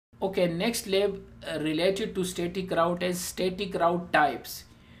Okay, next lab related to static route is static route types.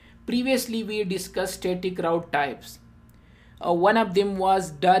 Previously we discussed static route types. One of them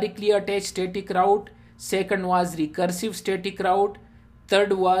was directly attached static route, second was recursive static route,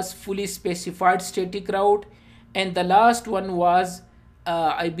 third was fully specified static route, and the last one was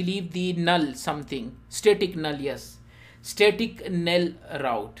I believe the null something, static null, yes, static null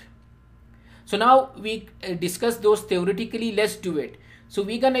route. So now we discuss those theoretically. Let's do it. So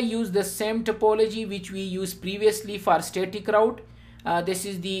we're gonna use the same topology which we used previously for static route. This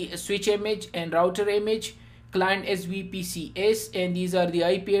is the switch image and router image, client SVPCS, and these are the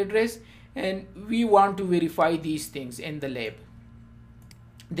IP address, and we want to verify these things in the lab.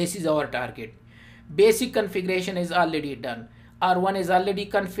 This is our target. Basic configuration is already done. R1 is already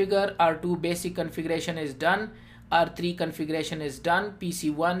configured, R2 basic configuration is done, R3 configuration is done,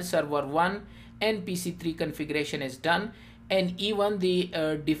 PC1 server 1 and PC3 configuration is done, and even the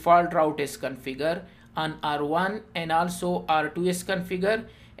default route is configured on R1, and also R2 is configured,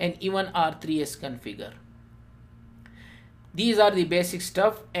 and even R3 is configured. These are the basic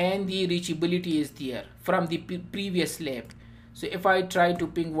stuff, and the reachability is there from the previous lab. So if I try to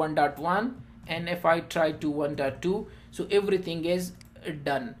ping 1.1 and if I try to 1.2, so everything is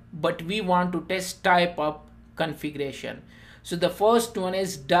done, but we want to test type of configuration. So the first one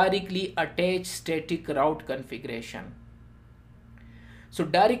is directly attached static route configuration. So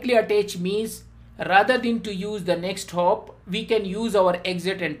directly attached means rather than to use the next hop, we can use our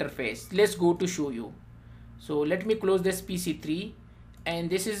exit interface. Let's go to show you. So let me close this PC3 and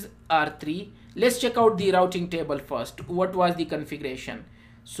this is R3. Let's check out the routing table first. What was the configuration?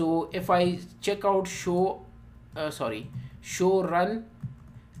 So if I check out show run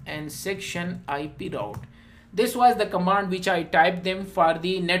and section IP route, this was the command which I typed them for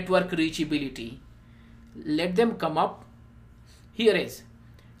the network reachability. Let them come up. Here is,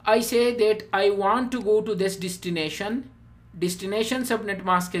 I say that I want to go to this destination subnet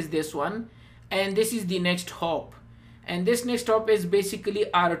mask is this one, and this is the next hop, and this next hop is basically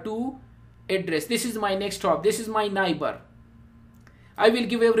R2 address. This is my next hop, this is my neighbor. I will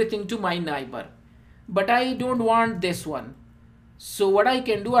give everything to my neighbor, but I don't want this one. So what I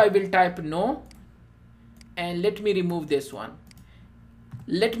can do, I will type no, and let me remove this one.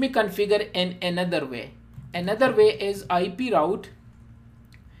 Let me configure in another way. Another way is IP route.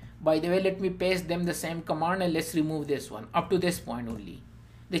 By the way, let me paste them the same command, and let's remove this one up to this point only.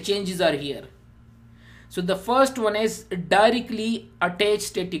 The changes are here. So the first one is directly attached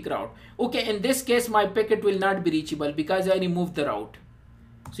static route. Okay, in this case my packet will not be reachable because I removed the route.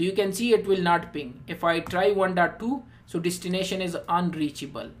 So you can see it will not ping. If I try 1.2, so destination is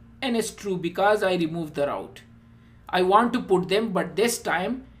unreachable, and it's true because I removed the route. I want to put them, but this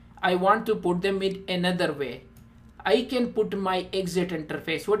time I want to put them in another way. I can put my exit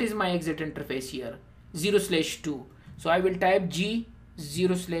interface. What is my exit interface here? 0/2. So I will type G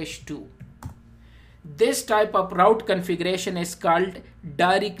 0/2. This type of route configuration is called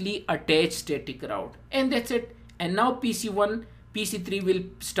directly attached static route, and that's it. And now PC1, PC3 will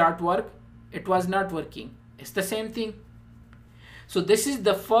start work. It was not working. It's the same thing. So this is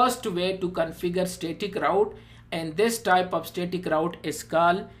the first way to configure static route, and this type of static route is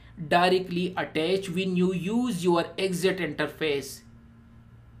called directly attached when you use your exit interface.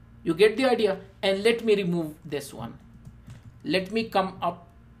 You get the idea? And let me remove this one. Let me come up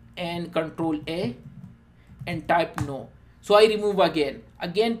and Control A and type no. So I remove again.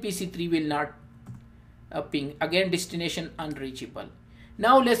 Again PC3 will not ping. Again destination unreachable.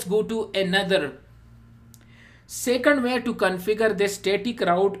 Now let's go to another second way to configure the static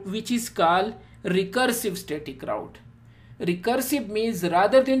route, which is called recursive static route. Recursive means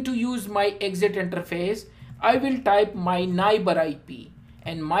rather than to use my exit interface, I will type my neighbor IP,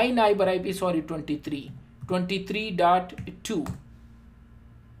 and my neighbor IP is 23.2.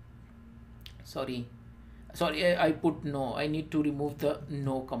 Sorry, I put no. I need to remove the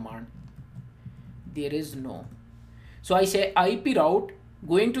no command. There is no. So I say IP route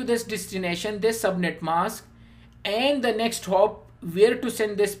going to this destination, this subnet mask, and the next hop where to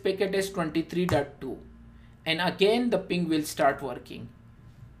send this packet is 23.2. And again the ping will start working,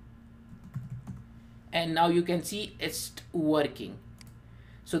 and now you can see it's working.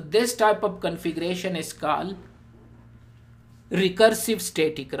 So this type of configuration is called recursive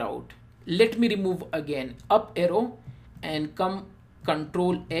static route. Let me remove again, up arrow and come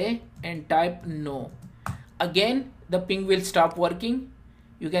Control A and type no. Again the ping will stop working.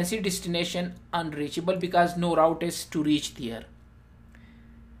 You can see destination unreachable because no route is to reach there.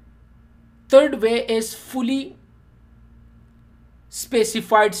 Third way is fully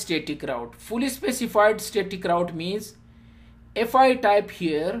specified static route. Fully specified static route means if I type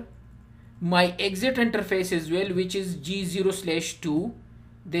here my exit interface as well, which is G0/2,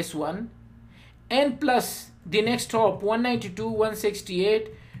 this one, and plus the next hop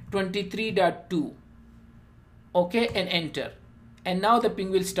 192.168.23.2, okay, and enter, and now the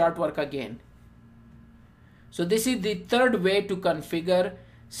ping will start work again. So this is the third way to configure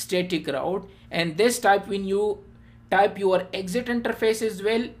static route, and this type when you type your exit interface as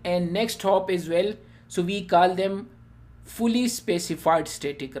well and next hop as well, so we call them fully specified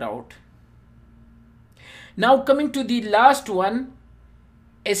static route. Now coming to the last one,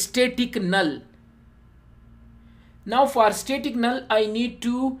 a static null. Now for static null I need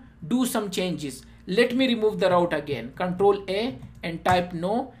to do some changes. Let me remove the route again, Control A and type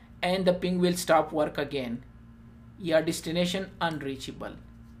no, and the ping will stop work again. Your destination unreachable.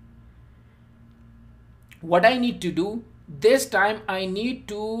 What I need to do this time, I need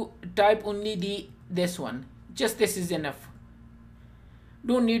to type only this one, just this is enough,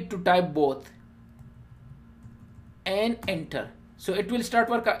 don't need to type both, and enter. So it will start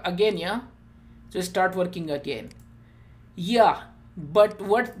work again, yeah, so start working again, yeah. But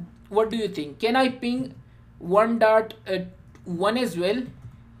what do you think? Can I ping 1.1 as well?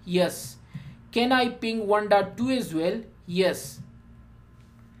 Yes. Can I ping 1.2 as well? Yes.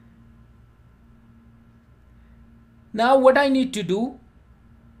 Now what I need to do,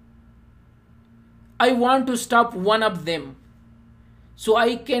 I want to stop one of them, so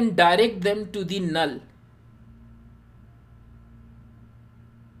I can direct them to the null.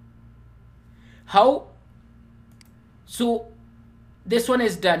 How? So this one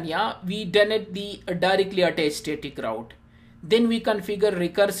is done, yeah, we done it the directly attached static route. Then we configure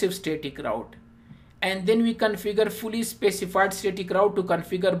recursive static route, and then we configure fully specified static route to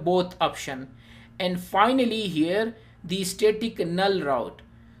configure both option. And finally here the static null route.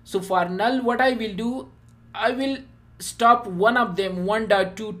 So for null what I will do, I will stop one of them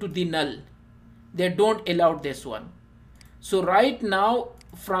 1.2 to the null. They don't allow this one. So right now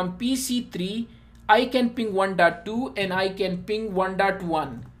from PC3 I can ping 1.2 and I can ping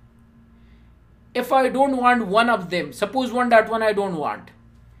 1.1. If I don't want one of them, suppose 1.1 I don't want,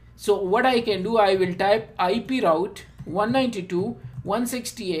 so what I can do, I will type IP route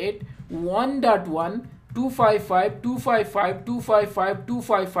 192.168.1.1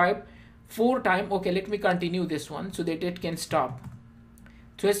 255.255.255.255 4 times. Okay, let me continue this one so that it can stop.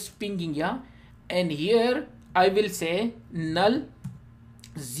 So it's pinging, yeah, and here I will say null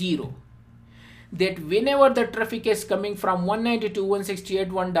 0, that whenever the traffic is coming from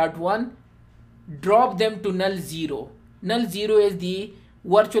 192.168.1.1, drop them to null 0. Null 0 is the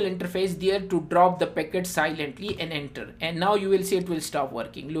virtual interface there to drop the packet silently, and enter, and now you will see it will stop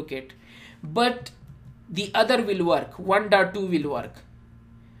working. Look at, but the other will work, 1.2 will work.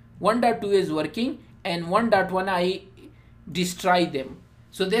 1.2 is working and 1.1 I destroy them,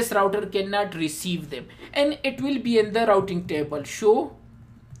 so this router cannot receive them, and it will be in the routing table. Show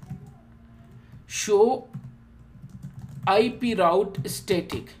IP route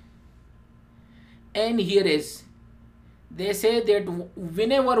static, and here is, they say that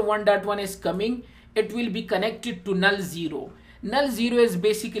whenever 1.1 is coming, it will be connected to null 0. Null 0 is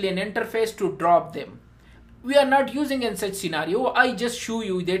basically an interface to drop them. We are not using in such scenario. I just show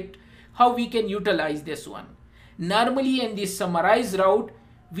you that how we can utilize this one. Normally in the summarized route,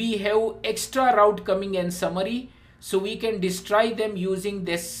 we have extra route coming in summary, so we can destroy them using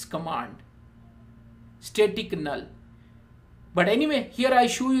this command, static null. But anyway, here I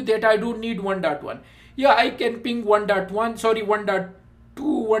show you that I don't need 1.1. Yeah, I can ping 1.1, sorry, 1.2,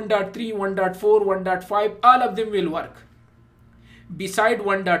 1.3, 1.4, 1.5, all of them will work beside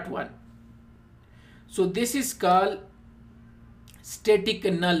 1.1. So this is called static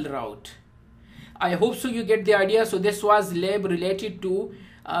null route. I hope so you get the idea. So this was lab related to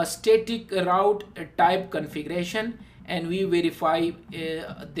static route type configuration, and we verify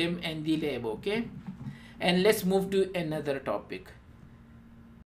them in the lab, okay? And let's move to another topic.